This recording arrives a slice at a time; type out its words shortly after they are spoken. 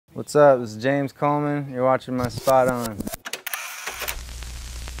What's up? This is James Coleman. You're watching my Spot On.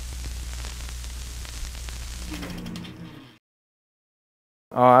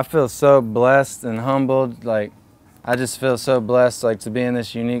 Oh, I feel so blessed and humbled. Like, I just feel so blessed, like, to be in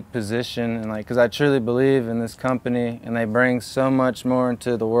this unique position, and like, because I truly believe in this company, and they bring so much more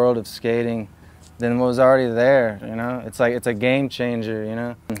into the world of skating than what was already there. You know, it's like it's a game changer. You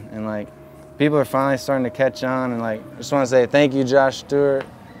know, and like, people are finally starting to catch on, and like, I just want to say thank you, Josh Stewart,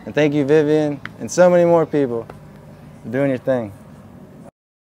 and thank you, Vivian, and so many more people for doing your thing.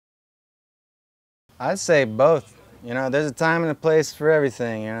 I'd say both. You know, there's a time and a place for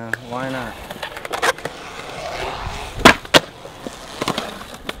everything, you know, why not?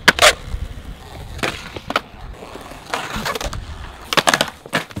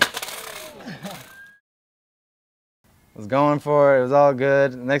 Was going for it, it was all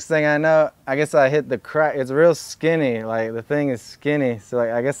good. Next thing I know, I guess I hit the crack. It's real skinny, like the thing is skinny. So like,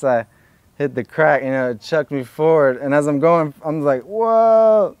 I guess I hit the crack, you know, it chucked me forward. And as I'm going, I'm like,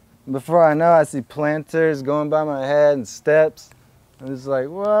 whoa. Before I know, I see planters going by my head and steps. I'm just like,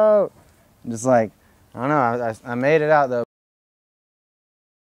 whoa. I'm just like, I don't know, I made it out though.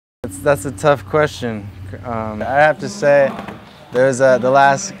 That's a tough question. I have to say, there's the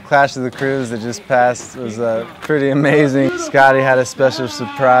last Clash of the Crews that just passed was pretty amazing. Scotty had a special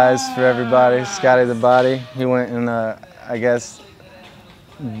surprise for everybody. Scotty the Body. He went and I guess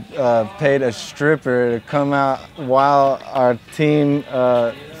paid a stripper to come out while our team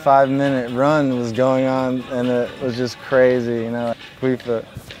 5-minute run was going on, and it was just crazy, you know.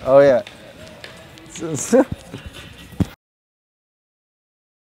 Oh yeah.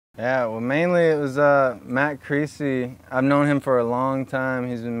 Yeah, well, mainly it was Matt Creasy. I've known him for a long time.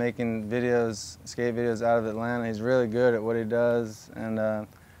 He's been making videos, skate videos out of Atlanta. He's really good at what he does. And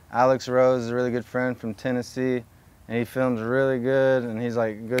Alex Rose is a really good friend from Tennessee, and he films really good, and he's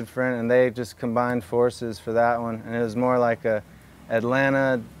like a good friend, and they just combined forces for that one. And it was more like a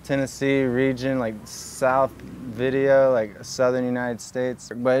Atlanta, Tennessee region, like South video, like Southern United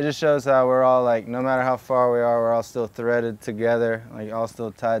States. But it just shows how we're all like, no matter how far we are, we're all still threaded together, like all still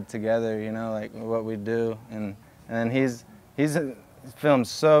tied together, you know, like what we do. And he's filmed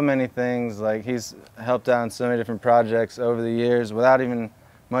so many things, like he's helped out in so many different projects over the years without even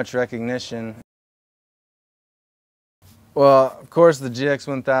much recognition. Well, of course, the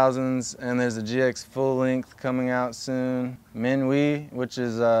GX1000s, and there's a GX full length coming out soon. Minuit, which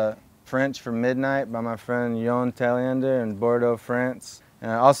is French for midnight, by my friend Yon Taliander in Bordeaux, France.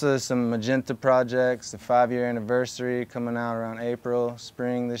 And also there's some Magenta projects, the 5-year anniversary coming out around April,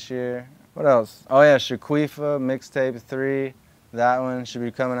 spring this year. What else? Oh yeah, Shaquifa, Mixtape 3. That one should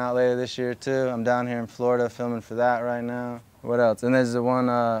be coming out later this year too. I'm down here in Florida filming for that right now. What else? And there's the one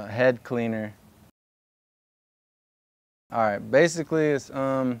Head Cleaner. All right, basically it's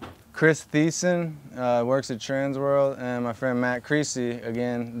Chris Thiessen, works at Transworld, and my friend Matt Creasy,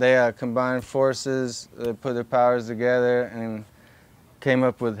 again, they combined forces, put their powers together and came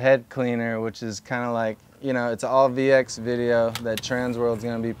up with Head Cleaner, which is kind of like, you know, it's an all VX video that Transworld's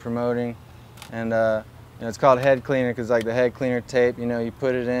gonna be promoting. And you know, it's called Head Cleaner because like the head cleaner tape, you know, you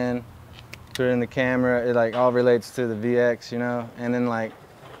put it in the camera, it like all relates to the VX, you know, and then like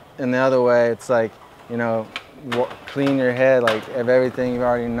in the other way, it's like, you know, clean your head like of everything you've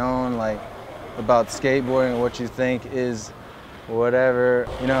already known, like about skateboarding, what you think is whatever,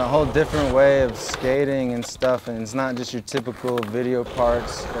 you know, a whole different way of skating and stuff. And it's not just your typical video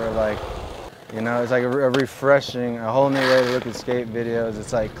parts, or like, you know, it's like a refreshing, a whole new way to look at skate videos.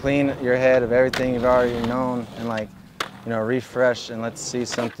 It's like clean your head of everything you've already known, and like, you know, refresh, and let's see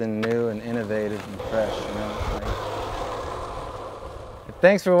something new and innovative and fresh, you know. Like,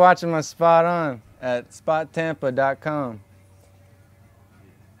 thanks for watching my Spot On at SPoTtampa.com.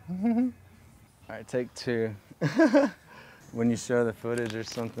 All right, take 2. When you show the footage or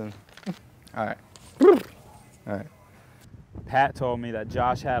something. All right. All right. Pat told me that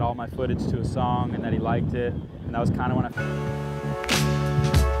Josh had all my footage to a song and that he liked it, and that was kind of when I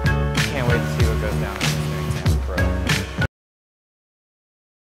can't wait to see what goes down.